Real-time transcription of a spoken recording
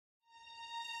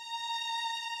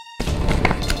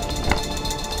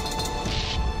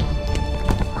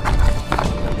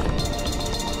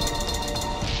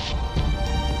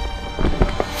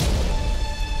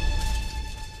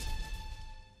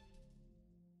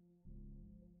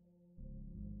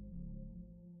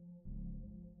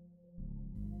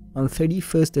on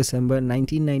 31st December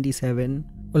 1997,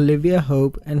 Olivia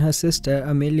Hope and her sister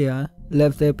Amelia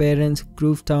left their parents'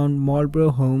 Groovetown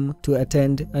Marlborough home to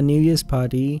attend a New Year's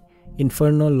party in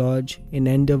Inferno Lodge in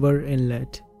Endeavour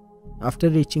Inlet. After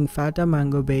reaching Fata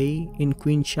Mango Bay in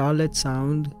Queen Charlotte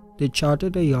Sound, they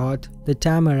chartered a yacht, the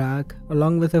Tamarack,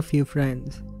 along with a few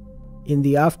friends. In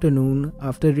the afternoon,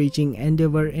 after reaching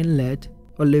Endeavour Inlet,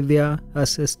 Olivia, her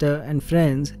sister, and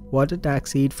friends water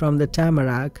taxied from the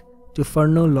Tamarack to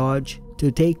Inferno Lodge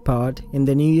to take part in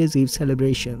the New Year's Eve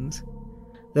celebrations.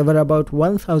 There were about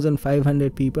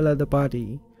 1,500 people at the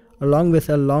party, along with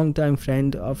a longtime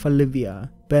friend of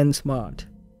Olivia, Ben Smart.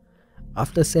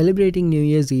 After celebrating New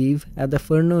Year's Eve at the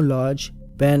Inferno Lodge,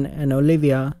 Ben and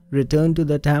Olivia returned to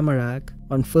the Tamarack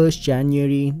on 1st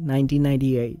January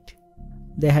 1998.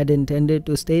 They had intended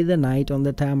to stay the night on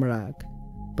the Tamarack,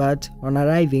 but on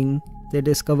arriving, they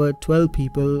discovered 12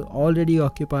 people already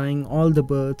occupying all the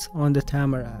berths on the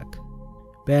Tamarack.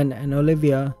 Ben and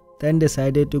Olivia then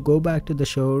decided to go back to the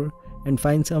shore and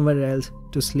find somewhere else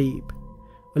to sleep.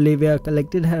 Olivia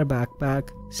collected her backpack,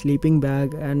 sleeping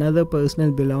bag, and other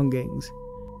personal belongings,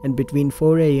 and between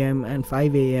 4 a.m. and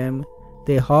 5 a.m.,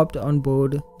 they hopped on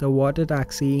board the water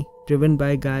taxi driven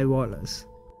by Guy Wallace.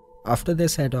 After they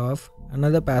set off,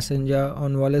 another passenger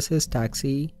on Wallace's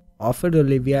taxi offered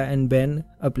Olivia and Ben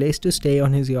a place to stay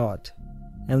on his yacht,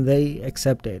 and they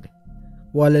accepted.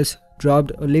 Wallace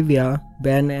dropped Olivia,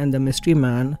 Ben, and the mystery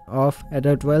man off at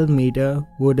a 12-meter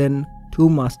wooden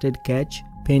two-masted ketch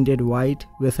painted white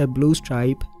with a blue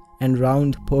stripe and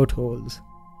round portholes.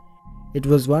 It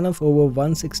was one of over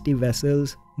 160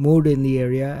 vessels moored in the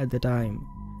area at the time,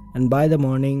 and by the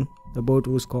morning, the boat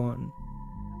was gone.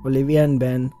 Olivia and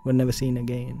Ben were never seen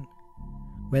again.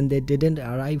 When they didn't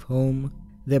arrive home,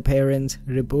 their parents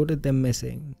reported them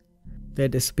missing. Their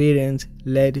disappearance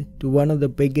led to one of the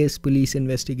biggest police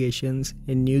investigations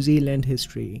in New Zealand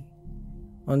history.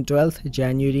 On 12th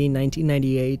January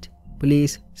 1998,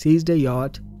 police seized a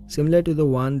yacht similar to the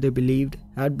one they believed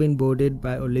had been boarded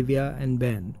by Olivia and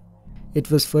Ben.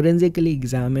 It was forensically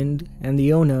examined, and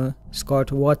the owner,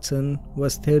 Scott Watson,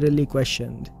 was thoroughly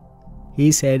questioned.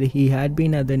 He said he had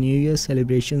been at the New Year's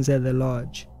celebrations at the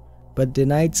lodge, but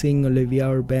denied seeing Olivia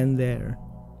or Ben there.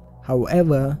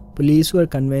 However, police were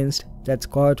convinced that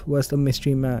Scott was the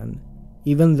mystery man,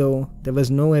 even though there was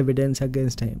no evidence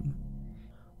against him.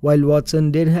 While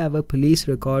Watson did have a police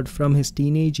record from his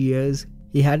teenage years,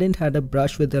 he hadn't had a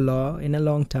brush with the law in a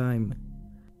long time.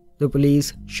 The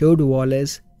police showed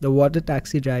Wallace, the water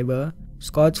taxi driver,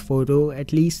 Scott's photo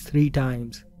at least 3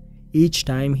 times. Each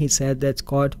time he said that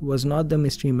Scott was not the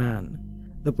mystery man.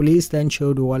 The police then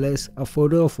showed Wallace a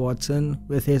photo of Watson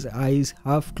with his eyes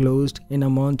half closed in a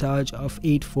montage of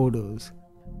 8 photos.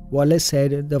 Wallace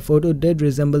said the photo did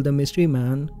resemble the mystery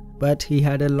man, but he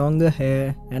had a longer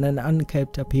hair and an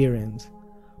unkempt appearance.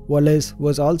 Wallace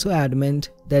was also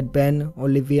adamant that Ben,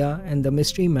 Olivia, and the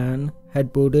mystery man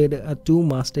had boarded a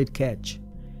 2-masted ketch.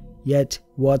 Yet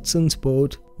Watson's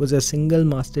boat was a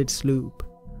single-masted sloop.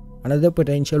 Another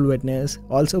potential witness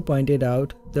also pointed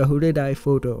out the hooded eye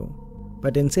photo,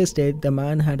 but insisted the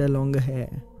man had a longer hair.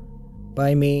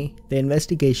 By May, the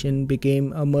investigation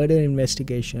became a murder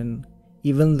investigation,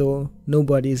 even though no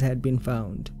bodies had been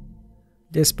found.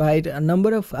 Despite a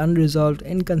number of unresolved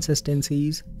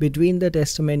inconsistencies between the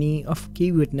testimony of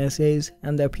key witnesses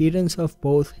and the appearance of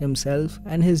both himself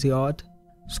and his yacht,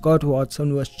 Scott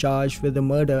Watson was charged with the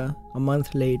murder a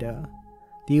month later.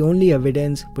 The only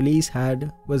evidence police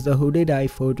had was the hooded eye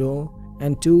photo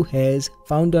and 2 hairs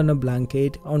found on a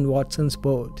blanket on Watson's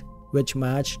boat, which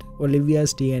matched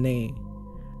Olivia's DNA.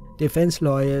 Defense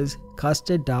lawyers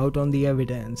casted doubt on the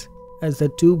evidence, as the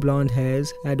 2 blonde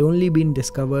hairs had only been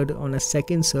discovered on a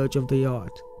second search of the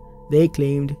yacht. They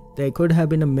claimed there could have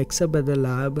been a mix-up at the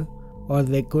lab, or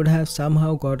they could have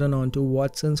somehow gotten onto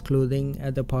Watson's clothing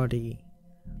at the party.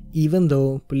 Even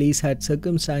though police had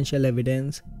circumstantial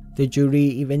evidence, the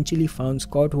jury eventually found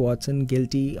Scott Watson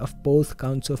guilty of both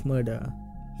counts of murder.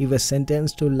 He was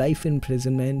sentenced to life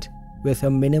imprisonment with a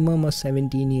minimum of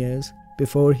 17 years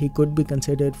before he could be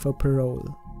considered for parole.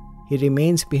 He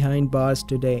remains behind bars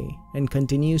today and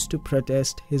continues to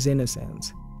protest his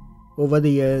innocence. Over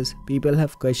the years, people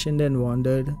have questioned and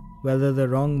wondered whether the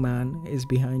wrong man is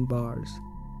behind bars.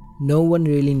 No one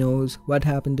really knows what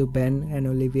happened to Ben and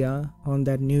Olivia on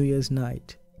that New Year's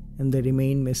night, and they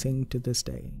remain missing to this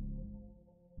day.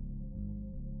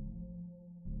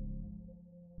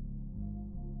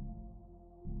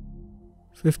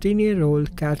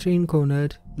 "15-year-old Katrin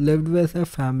Konert lived with her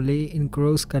family in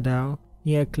Großkadau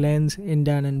near Klens in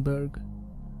Dannenberg.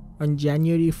 On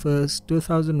January 1,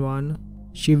 2001,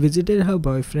 she visited her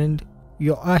boyfriend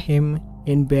Joachim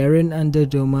in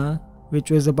Barron-under-Doma, which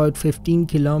was about 15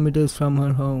 kilometers from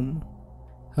her home.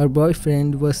 Her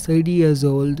boyfriend was 30 years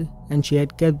old and she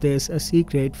had kept this a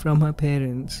secret from her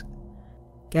parents.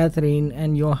 Katrin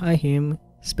and Joachim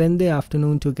spent the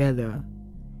afternoon together.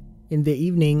 In the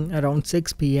evening, around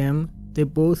 6 p.m., they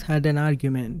both had an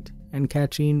argument and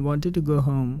Katrin wanted to go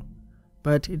home,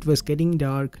 but it was getting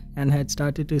dark and had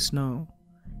started to snow.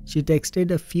 She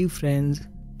texted a few friends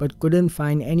but couldn't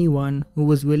find anyone who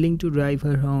was willing to drive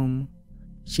her home.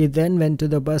 She then went to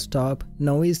the bus stop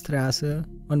Neustrasse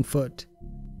on foot,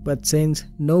 but since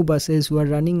no buses were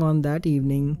running on that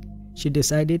evening, she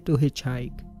decided to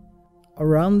hitchhike.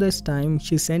 Around this time,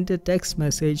 she sent a text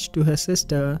message to her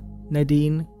sister,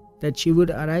 Nadine, that she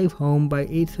would arrive home by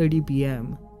 8:30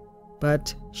 p.m.,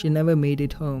 but she never made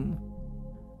it home.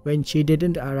 When she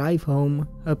didn't arrive home,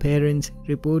 her parents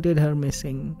reported her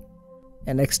missing.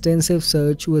 An extensive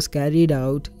search was carried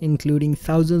out, including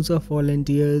thousands of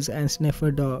volunteers and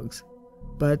sniffer dogs,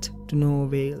 but to no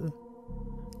avail.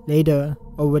 Later,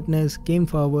 a witness came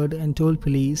forward and told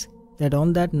police that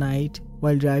on that night,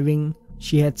 while driving,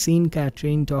 she had seen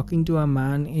Katrin talking to a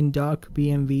man in dark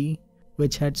BMW,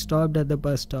 which had stopped at the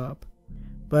bus stop.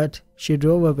 But she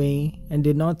drove away and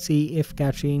did not see if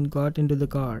Katrin got into the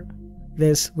car.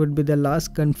 This would be the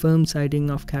last confirmed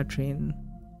sighting of Katrin.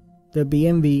 The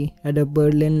BMW had a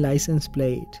Berlin license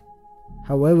plate.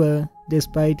 However,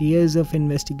 despite years of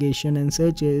investigation and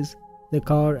searches, the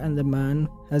car and the man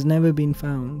has never been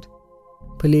found.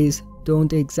 Police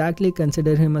don't exactly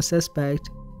consider him a suspect,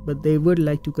 but they would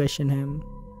like to question him.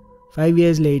 5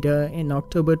 years later, in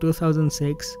October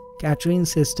 2006,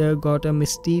 Katrin's sister got a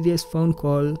mysterious phone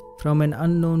call from an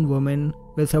unknown woman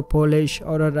with a Polish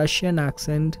or a Russian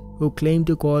accent who claimed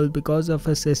to call because of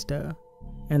her sister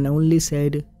and only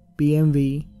said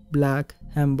BMW, Black,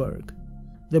 Hamburg.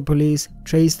 The police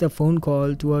traced the phone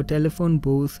call to a telephone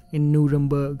booth in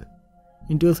Nuremberg.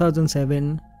 In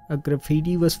 2007, a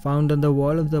graffiti was found on the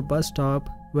wall of the bus stop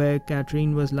where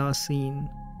Katrin was last seen.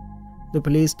 The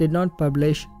police did not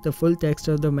publish the full text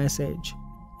of the message,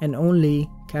 and only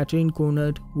Katrin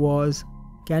Konert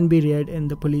can be read in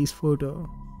the police photo.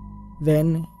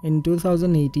 Then, in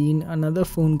 2018, another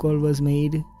phone call was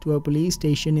made to a police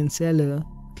station in Celle,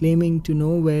 claiming to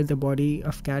know where the body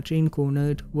of Katrin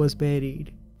Konert was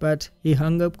buried, but he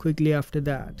hung up quickly after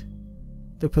that.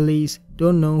 The police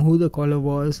don't know who the caller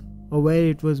was or where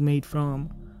it was made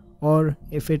from, or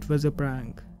if it was a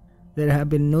prank. There have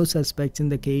been no suspects in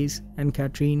the case and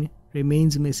Katrin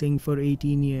remains missing for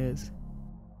 18 years.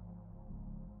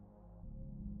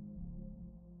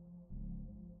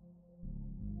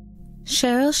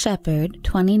 Sheryl Sheppard,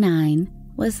 29,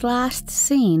 was last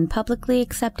seen publicly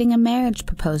accepting a marriage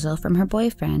proposal from her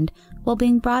boyfriend while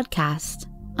being broadcast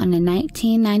on a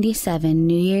 1997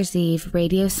 New Year's Eve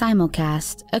radio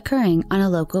simulcast occurring on a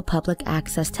local public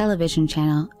access television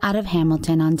channel out of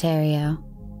Hamilton, Ontario.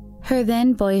 Her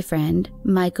then boyfriend,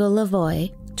 Michael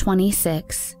Lavoie,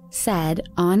 26, said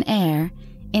on air,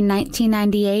 "In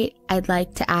 1998, I'd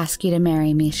like to ask you to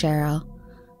marry me, Sheryl."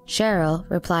 Sheryl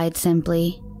replied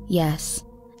simply, "Yes,"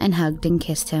 and hugged and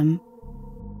kissed him.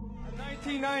 In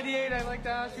 1998, I'd like to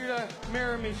ask you to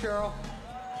marry me, Sheryl.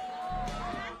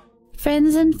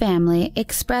 Friends and family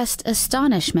expressed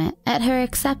astonishment at her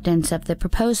acceptance of the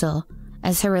proposal,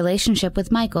 as her relationship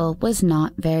with Michael was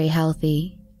not very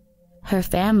healthy. Her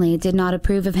family did not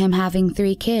approve of him having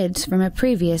 3 kids from a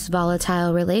previous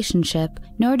volatile relationship,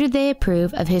 nor did they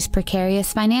approve of his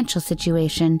precarious financial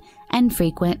situation and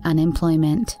frequent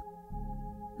unemployment.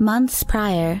 Months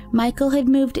prior, Michael had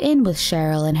moved in with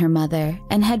Sheryl and her mother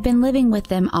and had been living with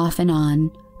them off and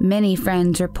on. Many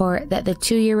friends report that the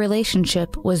 2-year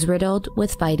relationship was riddled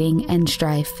with fighting and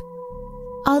strife.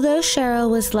 Although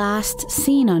Sheryl was last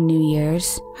seen on New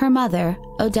Year's, her mother,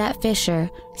 Odette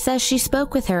Fisher, says she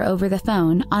spoke with her over the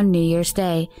phone on New Year's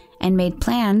Day and made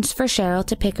plans for Sheryl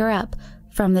to pick her up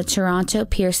from the Toronto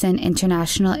Pearson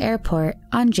International Airport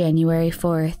on January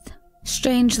 4th.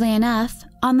 Strangely enough,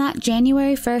 on that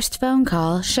January 1st phone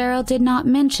call, Sheryl did not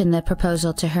mention the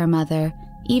proposal to her mother,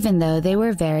 even though they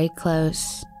were very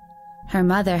close. Her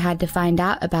mother had to find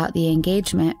out about the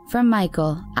engagement from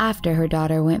Michael after her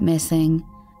daughter went missing.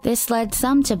 This led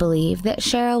some to believe that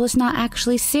Sheryl was not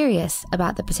actually serious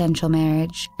about the potential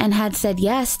marriage and had said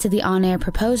yes to the on-air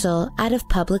proposal out of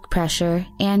public pressure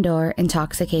and/or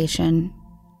intoxication.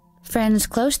 Friends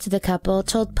close to the couple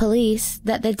told police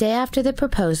that the day after the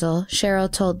proposal,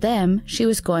 Sheryl told them she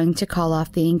was going to call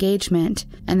off the engagement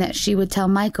and that she would tell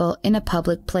Michael in a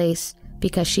public place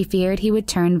because she feared he would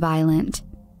turn violent.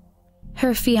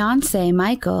 Her fiancé,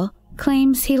 Michael,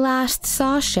 claims he last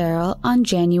saw Sheryl on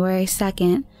January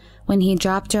 2nd when he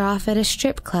dropped her off at a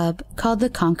strip club called the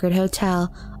Concord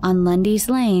Hotel on Lundy's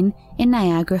Lane in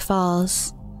Niagara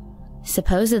Falls.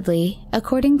 Supposedly,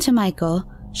 according to Michael,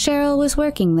 Sheryl was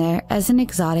working there as an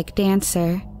exotic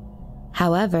dancer.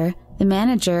 However, the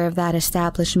manager of that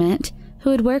establishment, who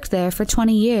had worked there for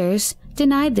 20 years,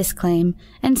 denied this claim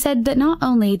and said that not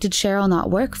only did Sheryl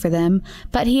not work for them,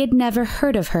 but he had never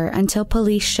heard of her until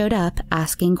police showed up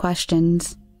asking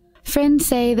questions. Friends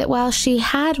say that while she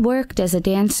had worked as a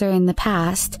dancer in the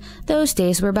past, those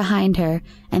days were behind her,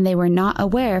 and they were not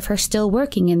aware of her still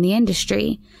working in the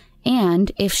industry,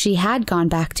 and if she had gone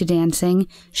back to dancing,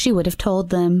 she would have told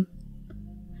them.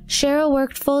 Sheryl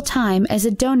worked full-time as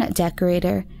a donut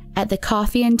decorator at the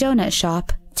coffee and donut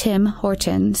shop Tim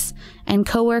Hortons, and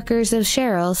co-workers of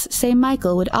Sheryl's say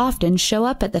Michael would often show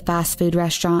up at the fast food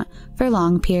restaurant for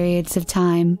long periods of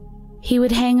time. He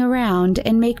would hang around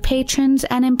and make patrons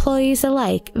and employees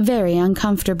alike very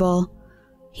uncomfortable.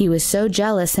 He was so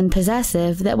jealous and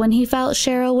possessive that when he felt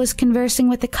Sheryl was conversing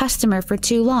with a customer for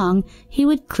too long, he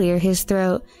would clear his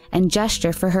throat and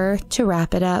gesture for her to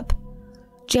wrap it up.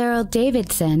 Gerald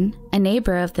Davidson, a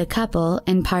neighbor of the couple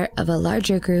and part of a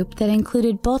larger group that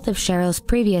included both of Sheryl's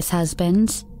previous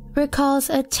husbands, recalls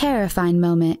a terrifying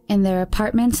moment in their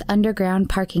apartment's underground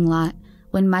parking lot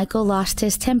when Michael lost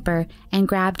his temper and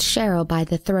grabbed Sheryl by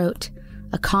the throat,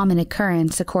 a common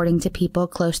occurrence according to people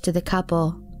close to the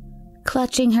couple.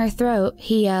 Clutching her throat,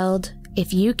 he yelled,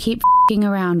 "If you keep f***ing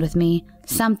around with me,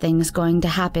 something's going to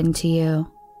happen to you."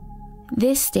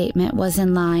 This statement was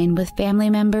in line with family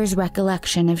members'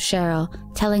 recollection of Sheryl,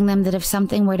 telling them that if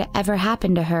something were to ever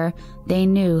happen to her, they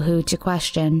knew who to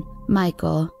question: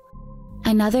 Michael.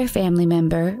 Another family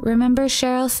member remembers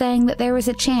Sheryl saying that there was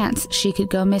a chance she could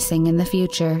go missing in the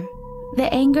future.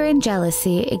 The anger and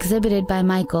jealousy exhibited by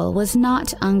Michael was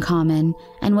not uncommon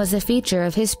and was a feature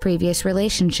of his previous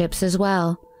relationships as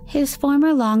well. His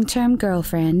former long-term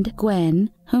girlfriend, Gwen,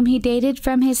 whom he dated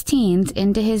from his teens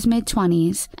into his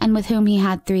mid-20s and with whom he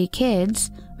had 3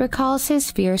 kids, recalls his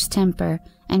fierce temper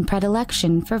and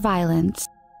predilection for violence.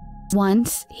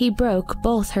 Once, he broke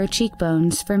both her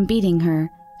cheekbones from beating her,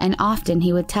 and often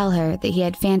he would tell her that he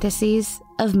had fantasies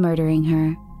of murdering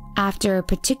her. After a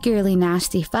particularly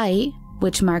nasty fight,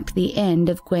 which marked the end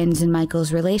of Gwen's and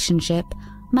Michael's relationship,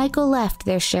 Michael left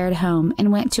their shared home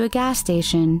and went to a gas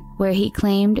station where he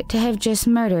claimed to have just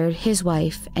murdered his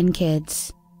wife and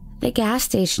kids. The gas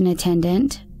station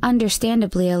attendant,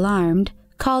 understandably alarmed,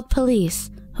 called police,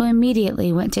 who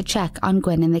immediately went to check on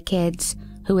Gwen and the kids,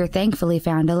 who were thankfully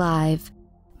found alive.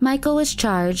 Michael was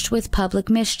charged with public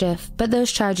mischief, but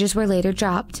those charges were later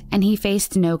dropped and he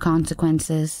faced no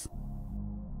consequences.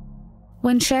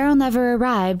 When Sheryl never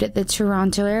arrived at the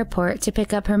Toronto airport to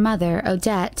pick up her mother,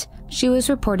 Odette, she was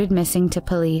reported missing to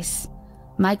police.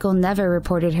 Michael never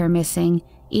reported her missing,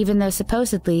 even though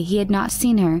supposedly he had not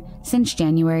seen her since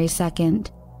January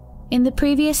 2nd. In the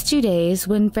previous 2 days,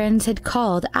 when friends had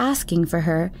called asking for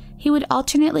her, he would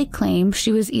alternately claim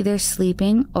she was either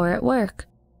sleeping or at work.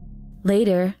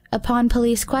 Later, upon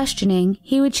police questioning,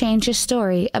 he would change his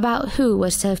story about who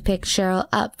was to have picked Sheryl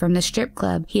up from the strip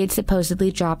club he had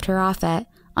supposedly dropped her off at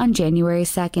on January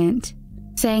 2nd,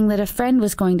 saying that a friend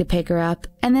was going to pick her up,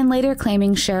 and then later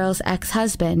claiming Sheryl's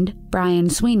ex-husband, Brian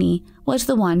Sweeney, was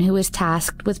the one who was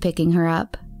tasked with picking her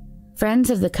up. Friends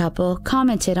of the couple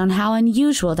commented on how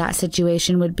unusual that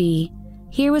situation would be.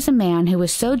 Here was a man who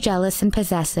was so jealous and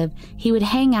possessive he would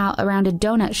hang out around a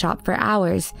donut shop for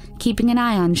hours, keeping an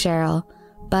eye on Sheryl.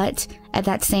 But at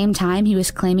that same time, he was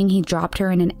claiming he dropped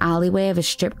her in an alleyway of a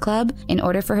strip club in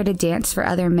order for her to dance for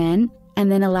other men,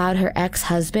 and then allowed her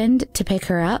ex-husband to pick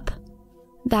her up.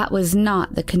 That was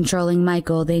not the controlling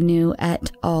Michael they knew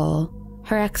at all.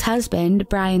 Her ex-husband,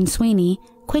 Brian Sweeney,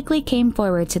 quickly came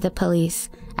forward to the police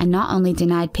and not only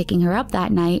denied picking her up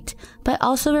that night, but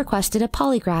also requested a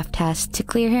polygraph test to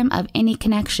clear him of any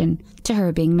connection to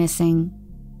her being missing.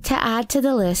 To add to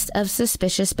the list of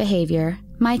suspicious behavior,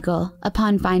 Michael,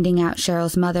 upon finding out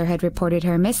Sheryl's mother had reported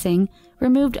her missing,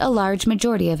 removed a large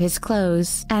majority of his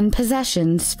clothes and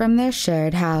possessions from their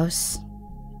shared house.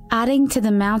 Adding to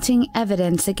the mounting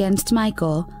evidence against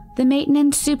Michael, the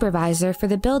maintenance supervisor for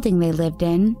the building they lived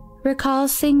in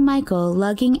recalls seeing Michael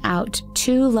lugging out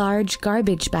 2 large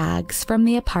garbage bags from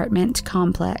the apartment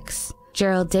complex.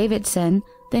 Gerald Davidson,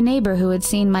 the neighbor who had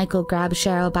seen Michael grab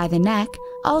Sheryl by the neck,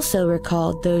 also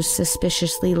recalled those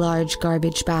suspiciously large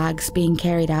garbage bags being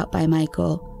carried out by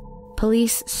Michael.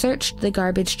 Police searched the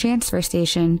garbage transfer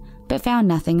station, but found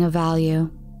nothing of value.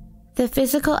 The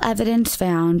physical evidence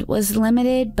found was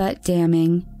limited but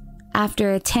damning.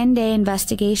 After a 10-day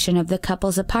investigation of the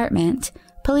couple's apartment,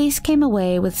 Police came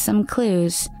away with some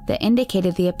clues that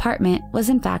indicated the apartment was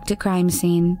in fact a crime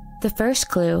scene. The first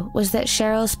clue was that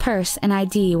Sheryl's purse and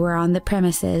ID were on the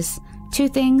premises, two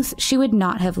things she would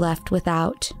not have left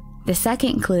without. The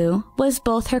second clue was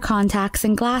both her contacts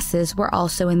and glasses were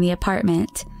also in the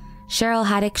apartment. Sheryl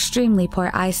had extremely poor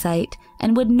eyesight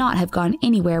and would not have gone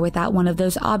anywhere without one of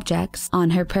those objects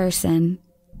on her person.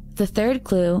 The third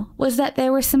clue was that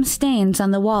there were some stains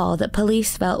on the wall that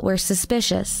police felt were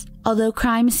suspicious, although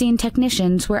crime scene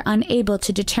technicians were unable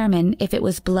to determine if it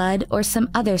was blood or some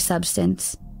other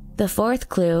substance. The fourth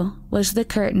clue was the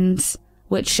curtains,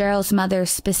 which Sheryl's mother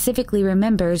specifically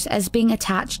remembers as being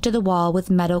attached to the wall with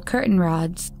metal curtain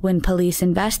rods. When police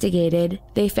investigated,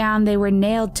 they found they were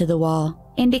nailed to the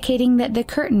wall, indicating that the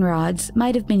curtain rods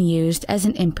might have been used as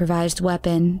an improvised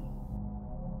weapon.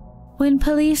 When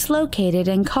police located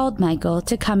and called Michael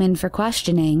to come in for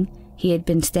questioning, he had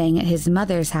been staying at his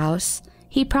mother's house.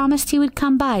 He promised he would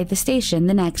come by the station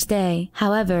the next day.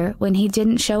 However, when he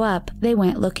didn't show up, they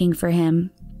went looking for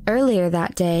him. Earlier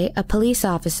that day, a police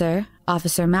officer,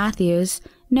 Officer Matthews,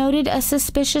 noted a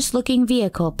suspicious-looking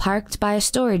vehicle parked by a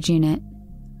storage unit.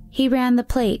 He ran the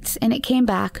plates and it came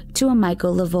back to a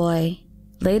Michael Lavoie.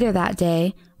 Later that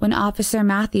day, when Officer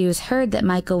Matthews heard that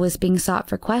Michael was being sought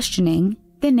for questioning,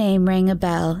 the name rang a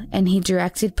bell and he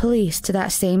directed police to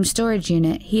that same storage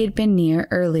unit he had been near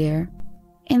earlier.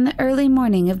 In the early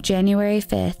morning of January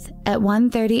 5th, at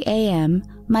 1:30 a.m.,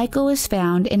 Michael was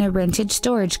found in a rented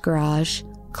storage garage,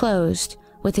 closed,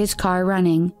 with his car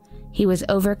running. He was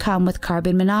overcome with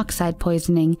carbon monoxide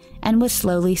poisoning and was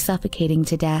slowly suffocating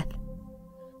to death.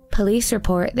 Police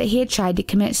report that he had tried to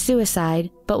commit suicide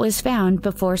but was found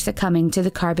before succumbing to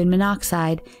the carbon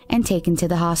monoxide and taken to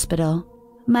the hospital.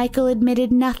 Michael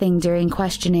admitted nothing during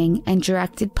questioning and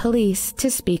directed police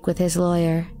to speak with his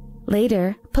lawyer.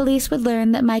 Later, police would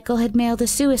learn that Michael had mailed a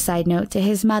suicide note to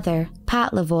his mother,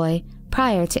 Pat Lavoie,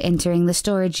 prior to entering the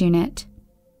storage unit.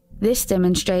 This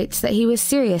demonstrates that he was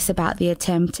serious about the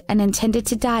attempt and intended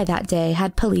to die that day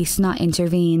had police not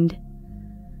intervened.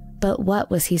 But what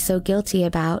was he so guilty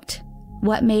about?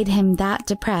 What made him that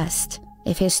depressed?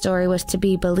 If his story was to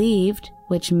be believed,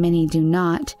 which many do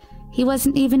not, he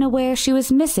wasn't even aware she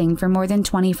was missing for more than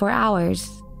 24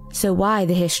 hours. So why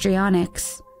the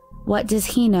histrionics? What does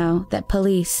he know that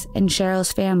police and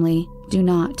Sheryl's family do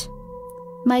not?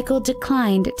 Michael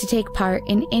declined to take part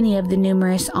in any of the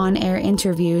numerous on-air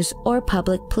interviews or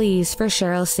public pleas for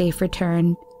Sheryl's safe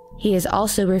return. He has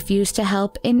also refused to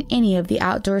help in any of the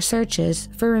outdoor searches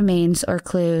for remains or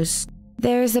clues.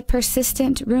 There is a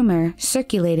persistent rumor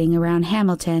circulating around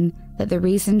Hamilton that the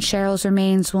reason Sheryl's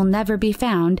remains will never be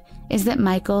found is that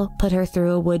Michael put her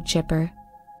through a wood chipper.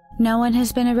 No one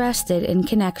has been arrested in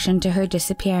connection to her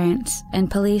disappearance,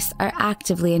 and police are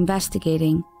actively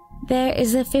investigating. There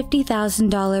is a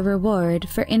 $50,000 reward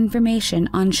for information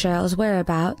on Sheryl's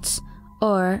whereabouts,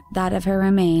 or that of her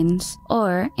remains,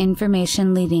 or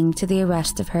information leading to the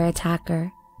arrest of her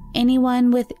attacker.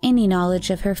 Anyone with any knowledge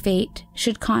of her fate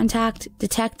should contact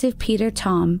Detective Peter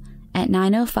Tom at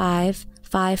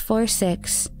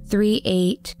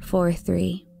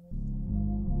 905-546-3843.